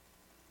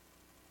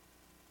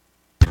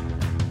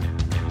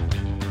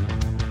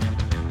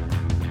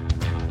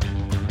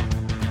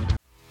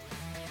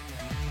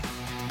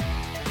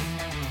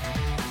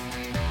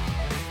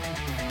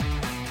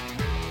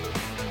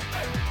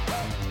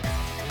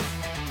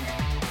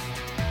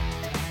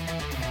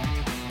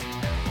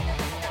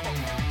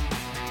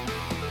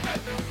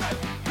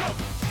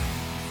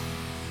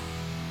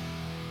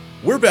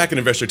We're back in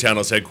Investor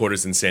Townhouse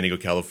headquarters in San Diego,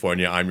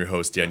 California. I'm your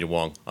host, Daniel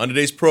Wong. On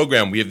today's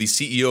program, we have the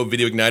CEO of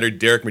Video Igniter,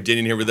 Derek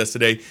Merdinian, here with us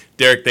today.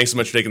 Derek, thanks so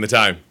much for taking the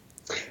time.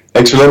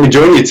 Thanks for letting me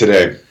join you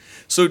today.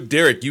 So,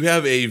 Derek, you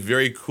have a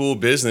very cool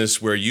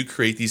business where you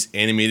create these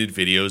animated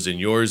videos,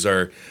 and yours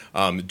are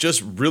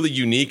just really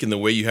unique in the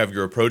way you have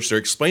your approach there.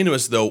 Explain to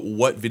us, though,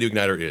 what Video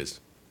Igniter is.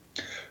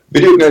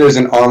 Video Igniter is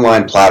an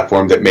online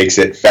platform that makes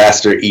it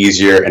faster,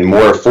 easier, and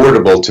more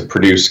affordable to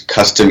produce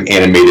custom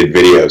animated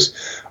videos.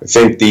 I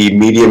think the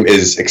medium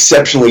is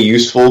exceptionally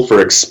useful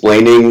for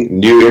explaining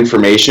new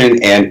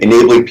information and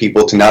enabling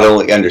people to not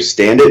only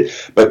understand it,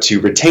 but to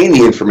retain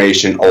the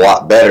information a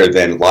lot better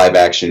than live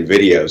action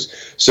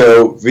videos.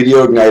 So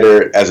Video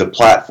Igniter as a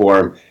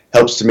platform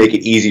helps to make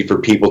it easy for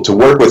people to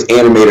work with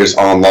animators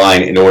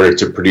online in order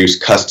to produce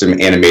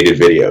custom animated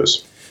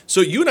videos. So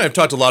you and I have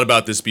talked a lot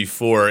about this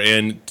before,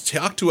 and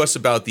talk to us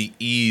about the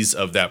ease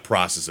of that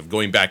process of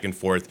going back and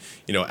forth,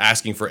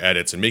 asking for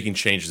edits and making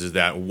changes to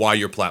that, why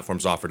your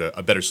platform's offered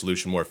a better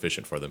solution, more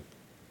efficient for them.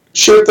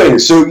 Sure thing.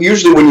 So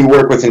usually when you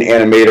work with an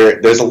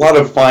animator, there's a lot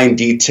of fine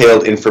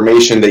detailed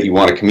information that you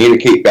want to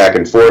communicate back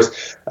and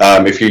forth.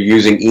 If you're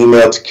using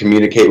email to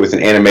communicate with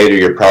an animator,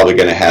 you're probably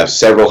going to have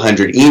several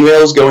hundred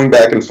emails going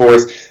back and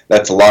forth.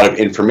 That's a lot of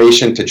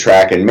information to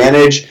track and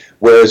manage.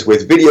 Whereas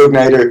with Video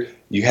Igniter,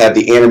 you have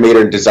the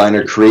animator and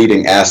designer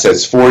creating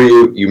assets for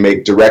you. You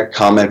make direct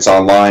comments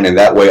online, and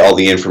that way all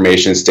the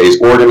information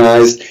stays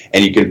organized,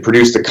 and you can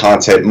produce the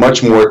content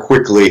much more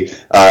quickly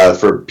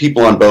for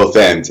people on both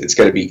ends. It's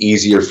going to be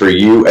easier for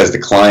you as the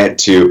client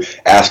to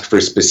ask for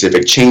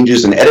specific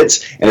changes and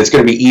edits, and it's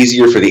going to be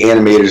easier for the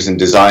animators and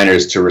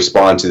designers to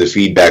respond to the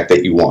feedback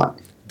that you want.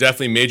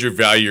 Definitely major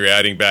value you're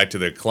adding back to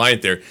the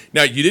client there.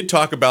 Now, you did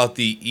talk about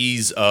the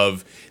ease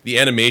of the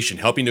animation,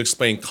 helping to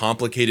explain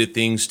complicated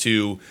things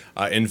to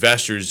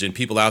investors and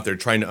people out there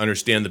trying to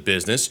understand the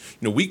business.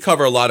 We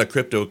cover a lot of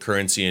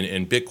cryptocurrency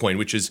and Bitcoin,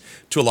 which is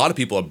to a lot of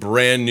people a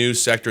brand new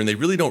sector, and they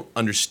really don't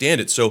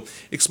understand it. So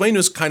explain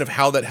to us kind of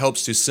how that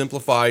helps to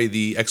simplify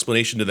the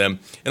explanation to them,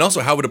 and also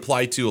how it would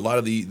apply to a lot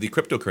of the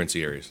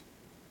cryptocurrency areas.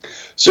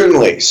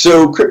 Certainly.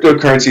 So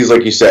cryptocurrencies,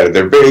 like you said,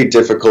 they're very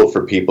difficult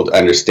for people to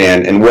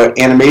understand. And what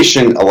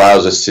animation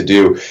allows us to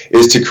do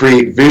is to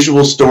create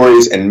visual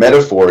stories and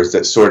metaphors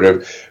that sort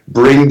of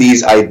bring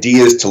these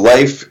ideas to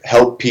life,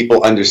 help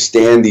people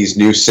understand these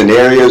new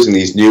scenarios and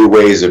these new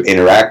ways of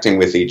interacting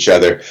with each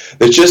other.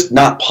 That's just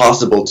not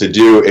possible to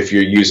do if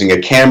you're using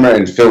a camera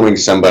and filming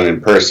someone in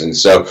person.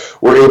 So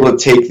we're able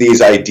to take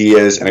these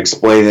ideas and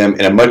explain them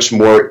in a much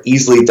more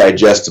easily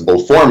digestible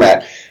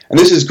format. And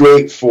this is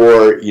great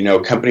for,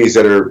 companies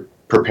that are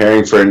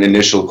preparing for an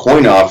initial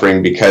coin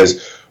offering,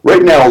 because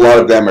right now a lot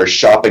of them are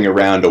shopping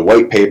around a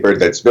white paper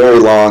that's very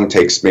long,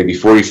 takes maybe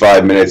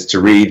 45 minutes to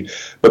read.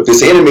 But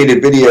this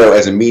animated video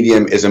as a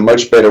medium is a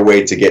much better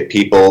way to get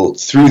people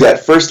through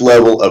that first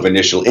level of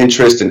initial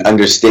interest and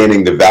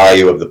understanding the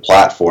value of the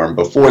platform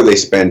before they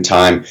spend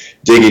time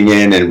digging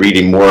in and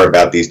reading more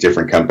about these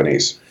different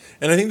companies.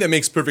 And I think that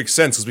makes perfect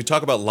sense as we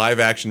talk about live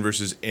action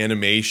versus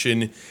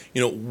animation.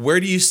 Where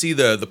do you see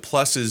the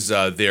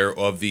pluses there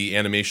of the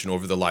animation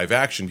over the live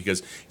action?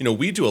 Because,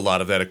 we do a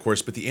lot of that, of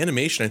course, but the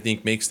animation, I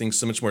think, makes things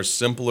so much more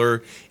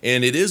simpler,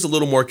 and it is a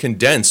little more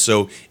condensed.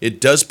 So it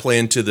does play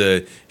into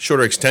the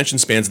shorter extension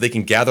spans. They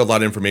can gather a lot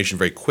of information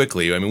very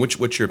quickly. I mean,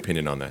 what's your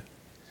opinion on that?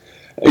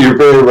 You're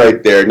very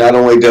right there. Not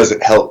only does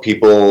it help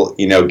people,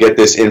 get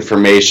this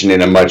information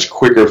in a much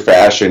quicker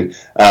fashion,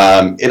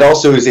 it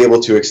also is able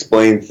to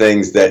explain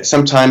things that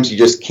sometimes you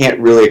just can't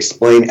really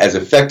explain as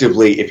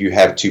effectively if you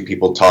have two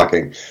people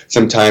talking.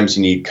 Sometimes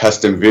you need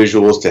custom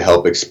visuals to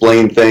help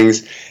explain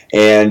things.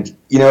 And,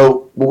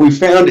 what we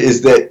found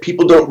is that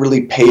people don't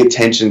really pay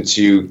attention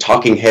to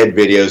talking head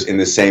videos in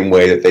the same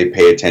way that they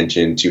pay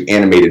attention to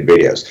animated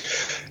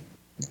videos.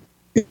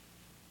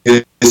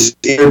 This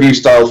interview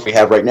style we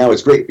have right now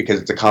is great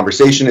because it's a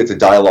conversation, it's a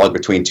dialogue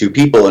between two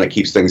people, and it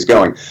keeps things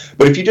going.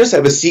 But if you just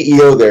have a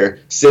CEO there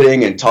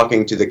sitting and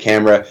talking to the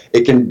camera,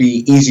 it can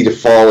be easy to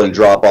fall and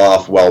drop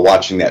off while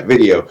watching that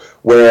video.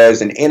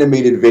 Whereas an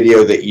animated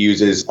video that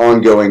uses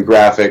ongoing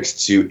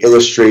graphics to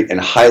illustrate and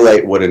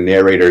highlight what a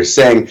narrator is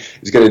saying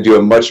is going to do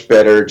a much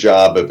better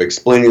job of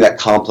explaining that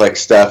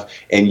complex stuff,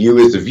 and you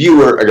as the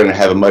viewer are going to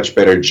have a much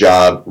better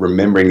job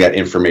remembering that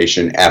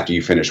information after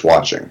you finish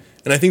watching.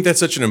 And I think that's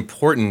such an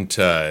important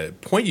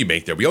point you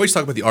make there. We always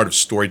talk about the art of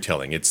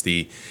storytelling. It's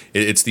the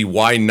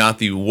why, not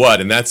the what,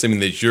 and that's something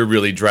that you're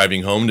really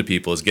driving home to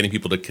people, is getting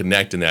people to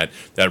connect in that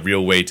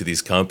real way to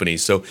these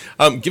companies. So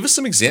give us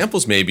some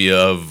examples maybe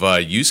of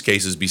use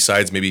cases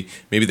besides maybe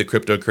the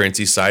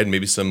cryptocurrency side, and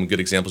maybe some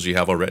good examples you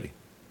have already.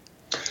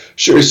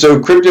 Sure. So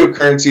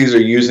cryptocurrencies are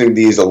using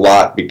these a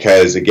lot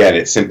because, again,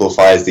 it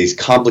simplifies these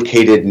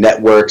complicated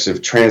networks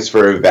of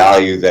transfer of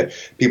value that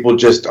people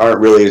just aren't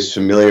really as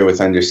familiar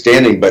with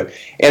understanding. But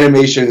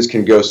animations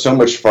can go so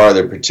much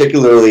farther,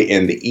 particularly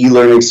in the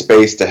e-learning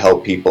space, to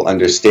help people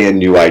understand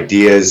new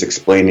ideas,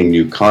 explaining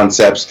new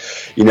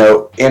concepts.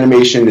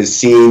 Animation is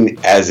seen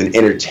as an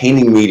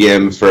entertaining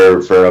medium for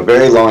a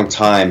very long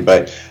time,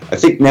 but I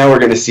think now we're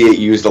going to see it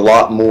used a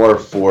lot more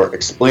for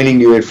explaining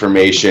new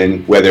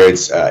information, whether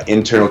it's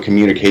internal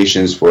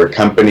communications for a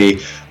company,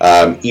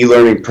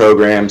 e-learning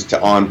programs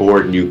to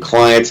onboard new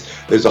clients.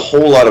 There's a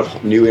whole lot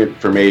of new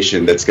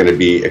information that's going to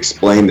be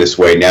explained this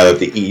way now that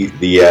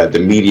the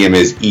medium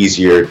is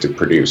easier to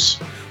produce.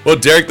 Well,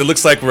 Derek, it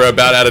looks like we're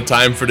about out of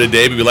time for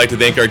today, but we'd like to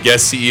thank our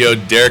guest CEO,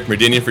 Derek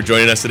Merdinian, for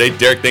joining us today.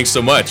 Derek, thanks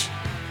so much.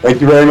 Thank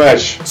you very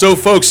much. So,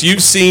 folks,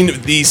 you've seen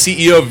the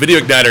CEO of Video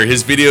Igniter.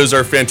 His videos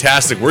are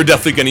fantastic. We're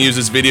definitely going to use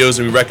his videos,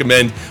 and we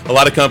recommend a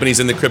lot of companies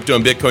in the crypto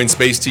and Bitcoin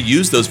space to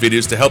use those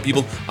videos to help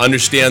people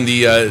understand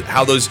the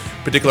how those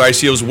particular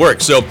ICOs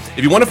work. So, if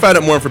you want to find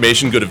out more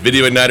information, go to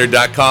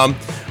videoigniter.com.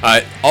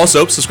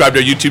 Also, subscribe to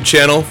our YouTube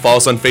channel, follow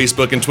us on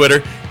Facebook and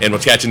Twitter, and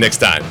we'll catch you next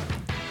time.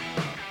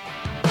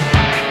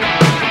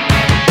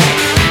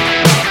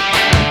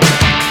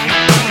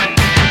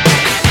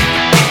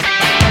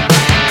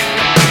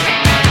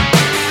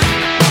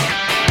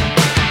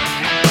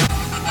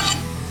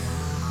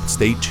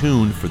 Stay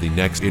tuned for the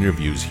next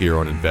interviews here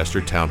on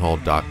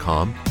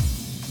InvestorTownHall.com.